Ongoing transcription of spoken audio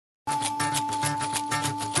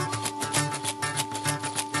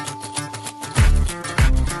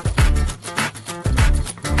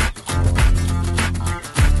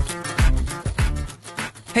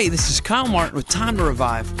Hey, this is Kyle Martin with Time to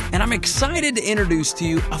Revive, and I'm excited to introduce to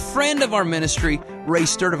you a friend of our ministry, Ray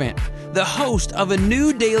Sturdivant, the host of a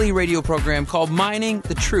new daily radio program called Mining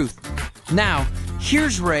the Truth. Now,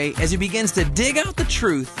 here's Ray as he begins to dig out the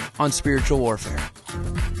truth on spiritual warfare.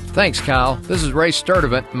 Thanks, Kyle. This is Ray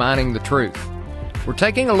Sturdivant, Mining the Truth. We're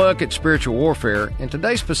taking a look at spiritual warfare, and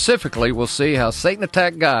today specifically we'll see how Satan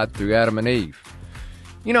attacked God through Adam and Eve.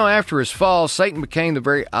 You know, after his fall, Satan became the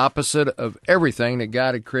very opposite of everything that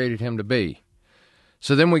God had created him to be.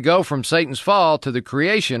 So then we go from Satan's fall to the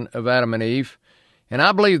creation of Adam and Eve, and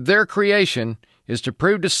I believe their creation is to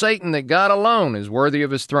prove to Satan that God alone is worthy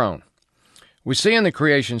of his throne. We see in the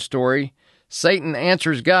creation story, Satan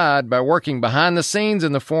answers God by working behind the scenes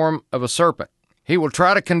in the form of a serpent. He will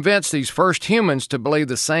try to convince these first humans to believe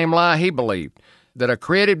the same lie he believed, that a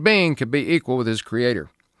created being could be equal with his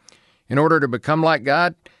creator. In order to become like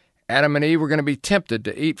God, Adam and Eve were going to be tempted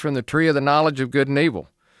to eat from the tree of the knowledge of good and evil.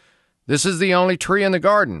 This is the only tree in the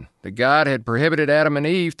garden that God had prohibited Adam and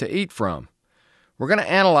Eve to eat from. We're going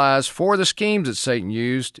to analyze 4 of the schemes that Satan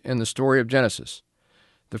used in the story of Genesis.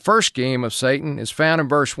 The first scheme of Satan is found in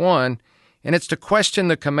verse 1, and it's to question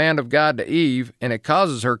the command of God to Eve, and it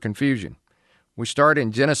causes her confusion. We start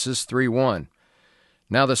in Genesis 3:1.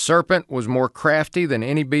 Now the serpent was more crafty than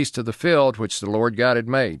any beast of the field which the Lord God had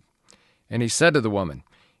made. And he said to the woman,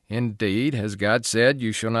 Indeed, has God said,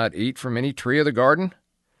 You shall not eat from any tree of the garden?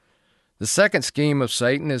 The second scheme of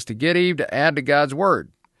Satan is to get Eve to add to God's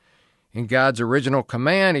word. In God's original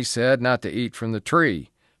command, he said not to eat from the tree,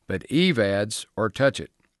 but Eve adds, or touch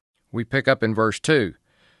it. We pick up in verse 2.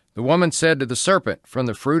 The woman said to the serpent, From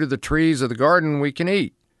the fruit of the trees of the garden we can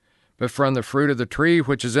eat, but from the fruit of the tree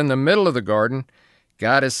which is in the middle of the garden,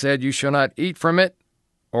 God has said, You shall not eat from it,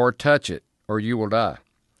 or touch it, or you will die.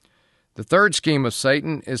 The third scheme of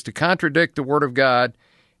Satan is to contradict the Word of God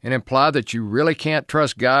and imply that you really can't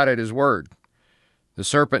trust God at His Word. The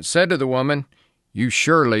serpent said to the woman, You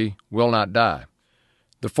surely will not die.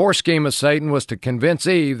 The fourth scheme of Satan was to convince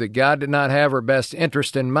Eve that God did not have her best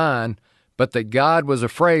interest in mind, but that God was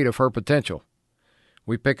afraid of her potential.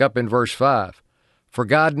 We pick up in verse 5. For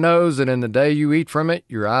God knows that in the day you eat from it,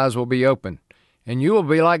 your eyes will be open, and you will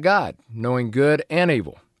be like God, knowing good and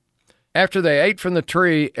evil. After they ate from the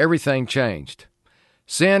tree, everything changed.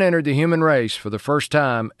 Sin entered the human race for the first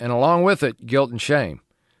time, and along with it, guilt and shame.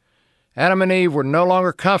 Adam and Eve were no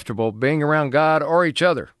longer comfortable being around God or each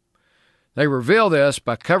other. They revealed this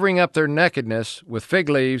by covering up their nakedness with fig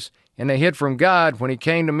leaves, and they hid from God when He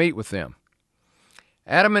came to meet with them.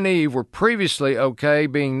 Adam and Eve were previously okay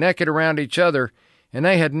being naked around each other, and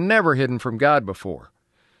they had never hidden from God before.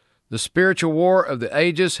 The spiritual war of the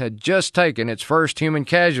ages had just taken its first human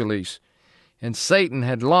casualties, and Satan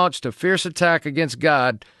had launched a fierce attack against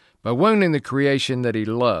God by wounding the creation that He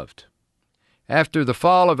loved. After the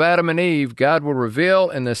fall of Adam and Eve, God will reveal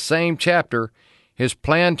in this same chapter His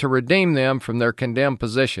plan to redeem them from their condemned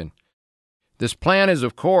position. This plan is,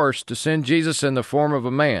 of course, to send Jesus in the form of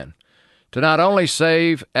a man, to not only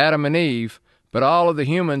save Adam and Eve, but all of the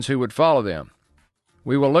humans who would follow them.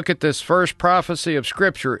 We will look at this first prophecy of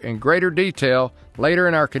Scripture in greater detail later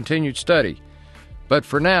in our continued study. But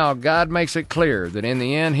for now, God makes it clear that in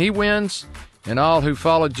the end He wins, and all who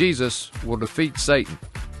follow Jesus will defeat Satan.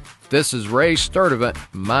 This is Ray Sturdivant,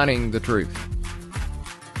 Mining the Truth.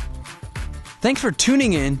 Thanks for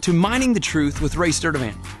tuning in to Mining the Truth with Ray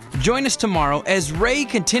Sturdivant. Join us tomorrow as Ray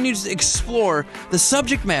continues to explore the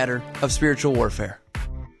subject matter of spiritual warfare.